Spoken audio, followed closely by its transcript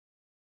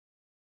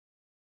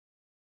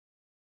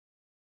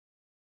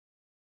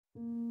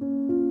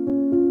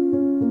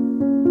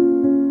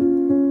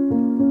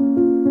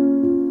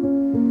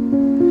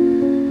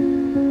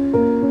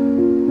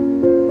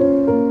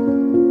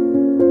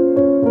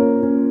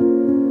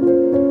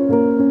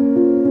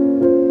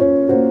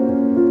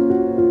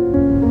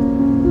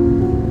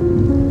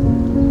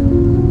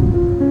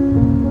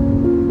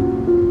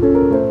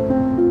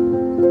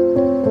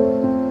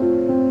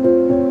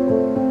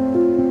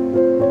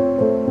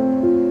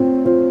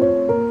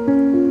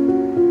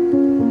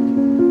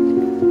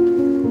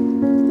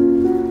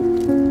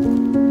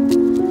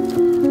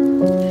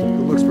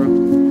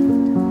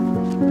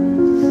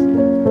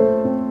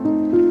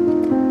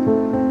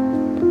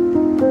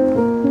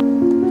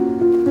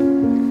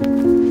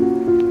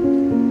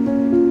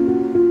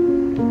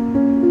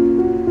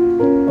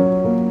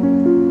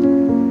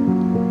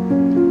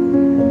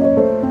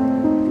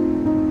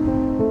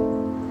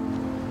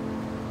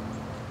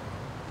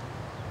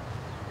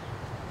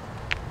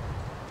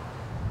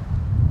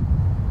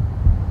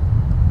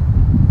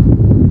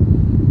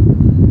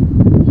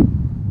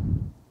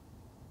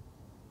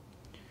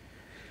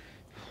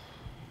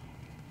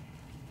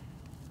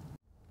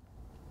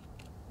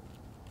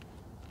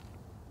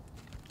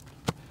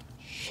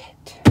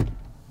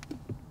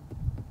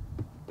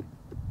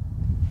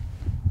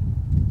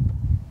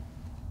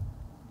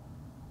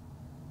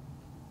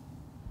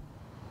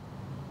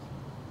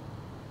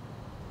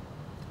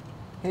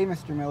Hey,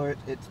 Mr. Miller,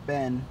 it's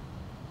Ben.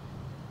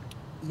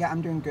 Yeah,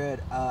 I'm doing good.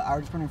 I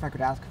was just wondering if I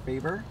could ask a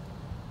favor.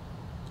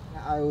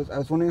 I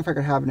was wondering if I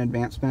could have an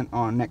advancement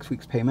on next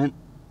week's payment.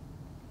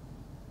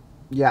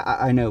 Yeah,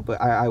 I know,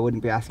 but I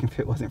wouldn't be asking if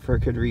it wasn't for a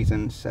good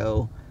reason,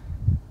 so...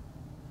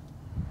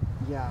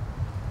 Yeah.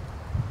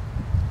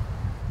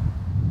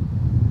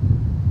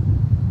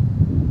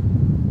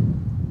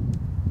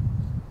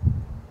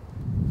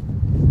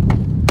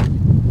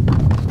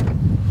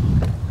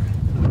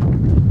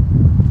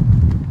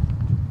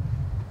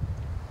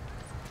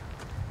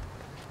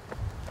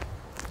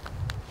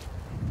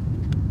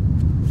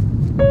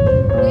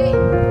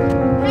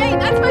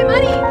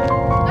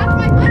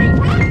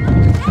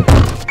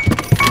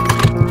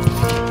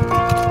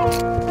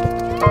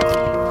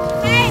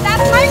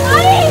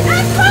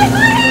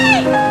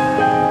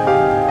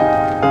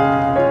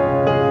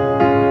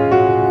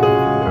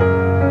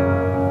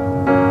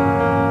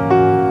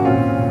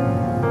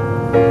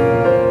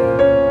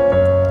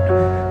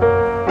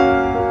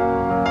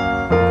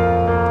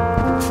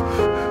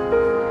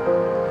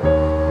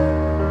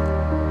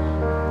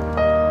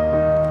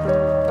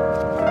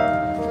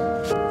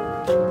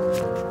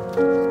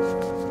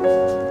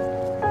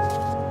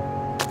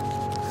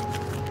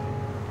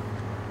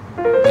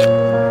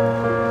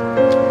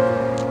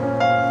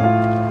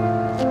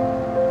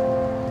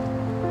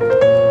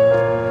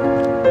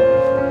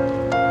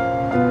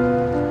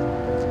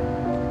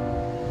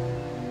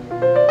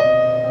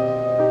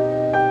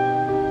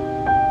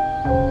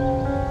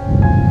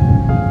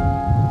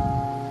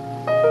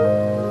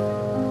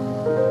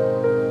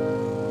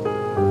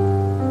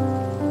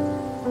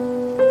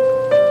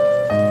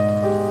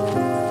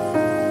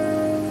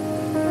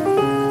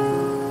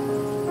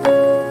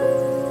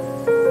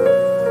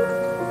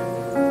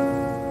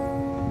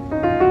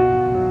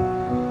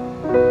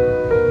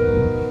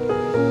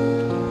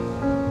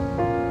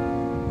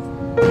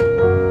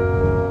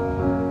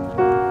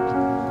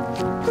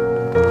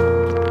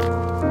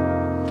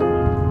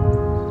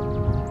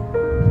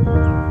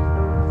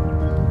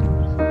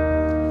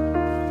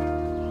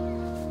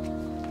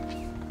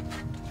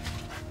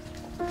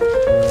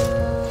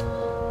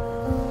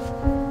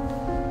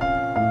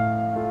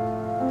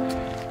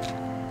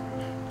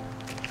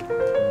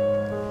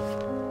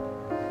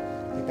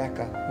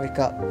 Wake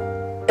up. What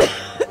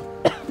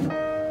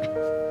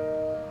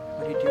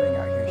are you doing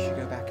out here? You should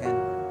go back in.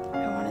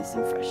 I wanted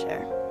some fresh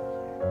air.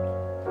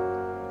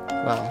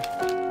 Well,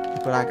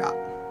 look what I got.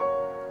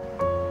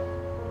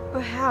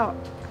 But how?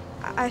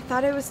 I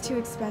thought it was too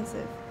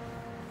expensive.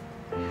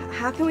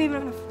 How can we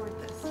even afford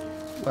this?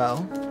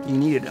 Well, you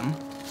needed them.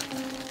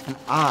 And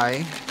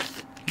I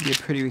can be a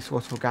pretty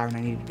resourceful guy when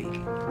I needed to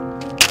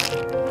be.